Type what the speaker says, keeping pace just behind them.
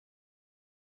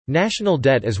National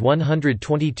debt is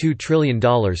 $122 trillion,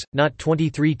 not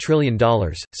 $23 trillion,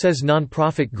 says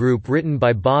nonprofit group written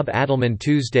by Bob Adelman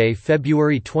Tuesday,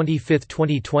 February 25,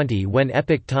 2020 when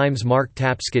Epoch Times' Mark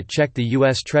Tapscott checked the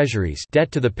U.S. Treasury's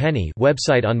debt to the penny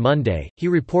website on Monday. He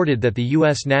reported that the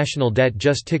U.S. national debt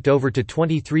just ticked over to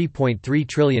 $23.3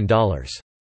 trillion.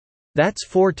 That's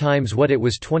 4 times what it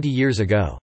was 20 years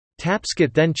ago.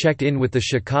 Tapscott then checked in with the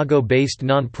Chicago-based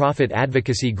nonprofit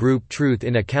advocacy group Truth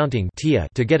in Accounting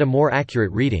to get a more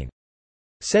accurate reading.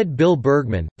 Said Bill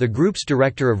Bergman, the group's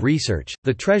director of research,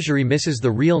 the Treasury misses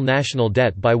the real national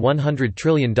debt by $100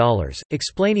 trillion,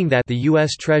 explaining that the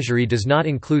U.S. Treasury does not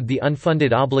include the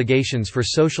unfunded obligations for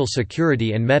Social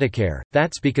Security and Medicare.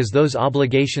 That's because those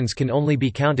obligations can only be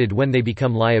counted when they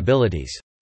become liabilities.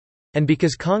 And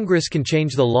because Congress can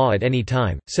change the law at any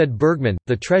time, said Bergman,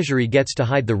 the Treasury gets to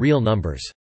hide the real numbers.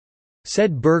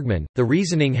 Said Bergman, the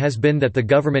reasoning has been that the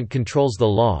government controls the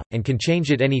law, and can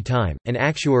change it any time. An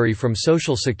actuary from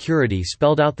Social Security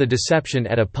spelled out the deception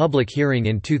at a public hearing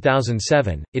in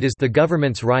 2007, it is the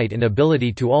government's right and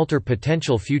ability to alter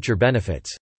potential future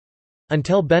benefits.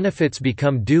 Until benefits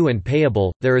become due and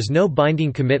payable, there is no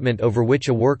binding commitment over which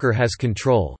a worker has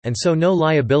control, and so no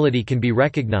liability can be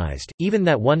recognized. Even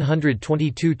that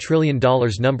 $122 trillion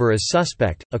number is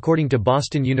suspect, according to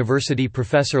Boston University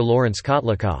professor Lawrence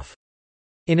Kotlikoff.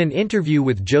 In an interview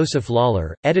with Joseph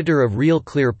Lawler, editor of Real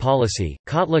Clear Policy,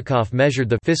 Kotlikoff measured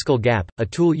the fiscal gap, a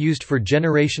tool used for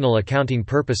generational accounting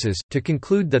purposes, to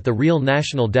conclude that the real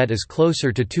national debt is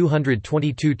closer to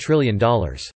 $222 trillion.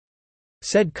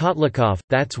 Said Kotlikoff,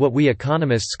 that's what we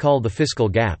economists call the fiscal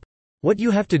gap. What you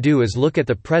have to do is look at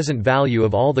the present value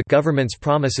of all the government's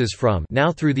promises from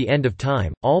now through the end of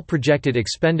time, all projected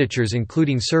expenditures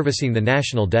including servicing the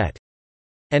national debt.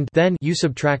 And then you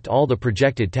subtract all the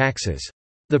projected taxes.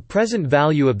 The present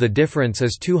value of the difference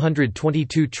is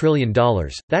 $222 trillion.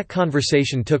 That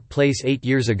conversation took place 8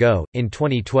 years ago, in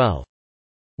 2012.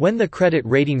 When the credit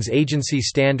ratings agency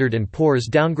Standard & Poor's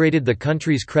downgraded the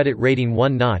country's credit rating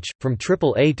one notch, from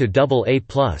AAA to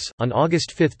AA+, on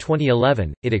August 5,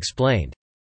 2011, it explained.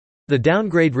 The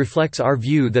downgrade reflects our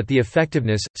view that the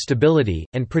effectiveness, stability,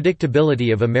 and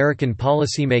predictability of American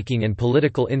policymaking and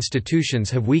political institutions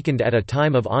have weakened at a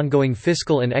time of ongoing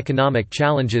fiscal and economic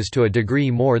challenges to a degree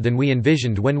more than we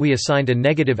envisioned when we assigned a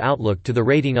negative outlook to the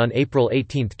rating on April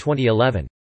 18, 2011.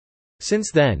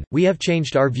 Since then, we have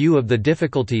changed our view of the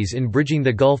difficulties in bridging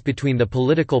the gulf between the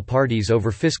political parties over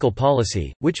fiscal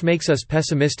policy, which makes us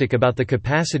pessimistic about the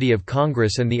capacity of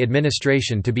Congress and the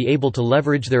administration to be able to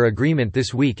leverage their agreement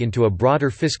this week into a broader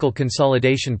fiscal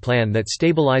consolidation plan that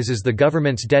stabilizes the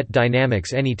government's debt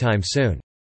dynamics anytime soon.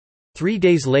 3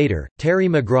 days later, Terry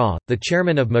McGraw, the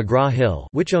chairman of McGraw-Hill,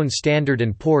 which owned Standard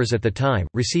 & Poor's at the time,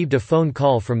 received a phone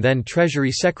call from then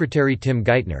Treasury Secretary Tim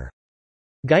Geithner.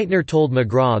 Geithner told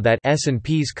McGraw that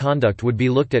S&P's conduct would be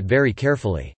looked at very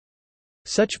carefully.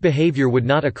 Such behavior would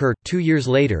not occur. 2 years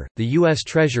later, the U.S.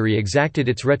 Treasury exacted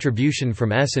its retribution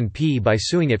from S&P by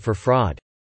suing it for fraud.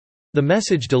 The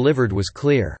message delivered was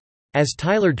clear. As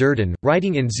Tyler Durden,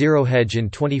 writing in Zero Hedge in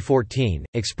 2014,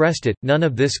 expressed it, none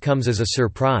of this comes as a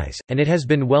surprise, and it has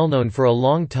been well known for a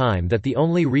long time that the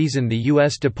only reason the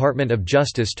U.S. Department of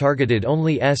Justice targeted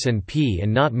only S&P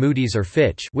and not Moody's or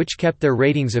Fitch, which kept their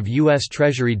ratings of U.S.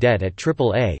 Treasury debt at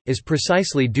AAA, is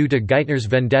precisely due to Geithner's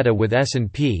vendetta with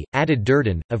S&P, added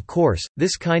Durden. Of course,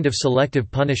 this kind of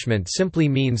selective punishment simply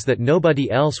means that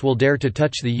nobody else will dare to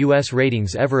touch the U.S.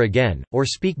 ratings ever again, or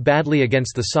speak badly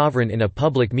against the sovereign in a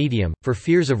public medium, for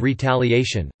fears of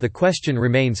retaliation. The question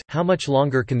remains, how much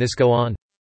longer can this go on?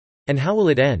 And how will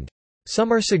it end?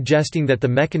 Some are suggesting that the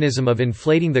mechanism of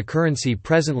inflating the currency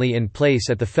presently in place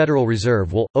at the Federal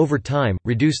Reserve will, over time,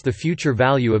 reduce the future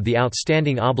value of the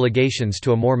outstanding obligations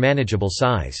to a more manageable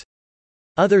size.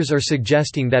 Others are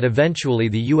suggesting that eventually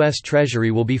the U.S. Treasury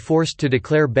will be forced to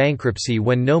declare bankruptcy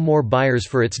when no more buyers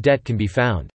for its debt can be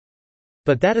found.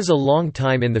 But that is a long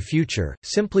time in the future,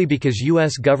 simply because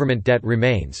U.S. government debt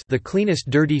remains the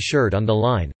cleanest dirty shirt on the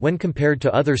line. When compared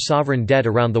to other sovereign debt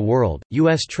around the world,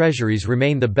 U.S. treasuries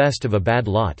remain the best of a bad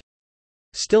lot.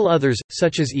 Still others,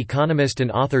 such as economist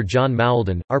and author John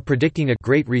Mauldin, are predicting a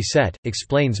Great Reset,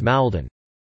 explains Mauldin.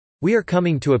 We are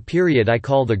coming to a period I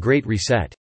call the Great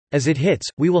Reset. As it hits,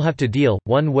 we will have to deal,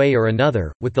 one way or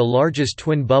another, with the largest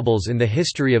twin bubbles in the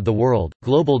history of the world,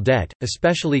 global debt,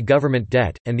 especially government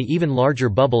debt, and the even larger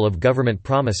bubble of government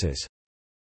promises.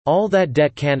 All that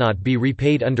debt cannot be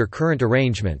repaid under current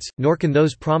arrangements, nor can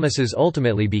those promises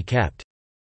ultimately be kept.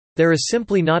 There is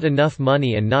simply not enough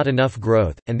money and not enough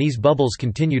growth, and these bubbles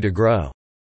continue to grow.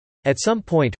 At some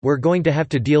point, we're going to have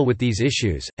to deal with these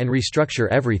issues, and restructure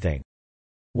everything.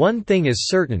 One thing is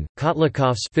certain,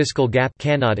 Kotlikov's fiscal gap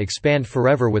cannot expand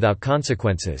forever without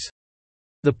consequences.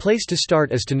 The place to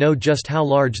start is to know just how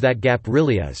large that gap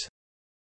really is.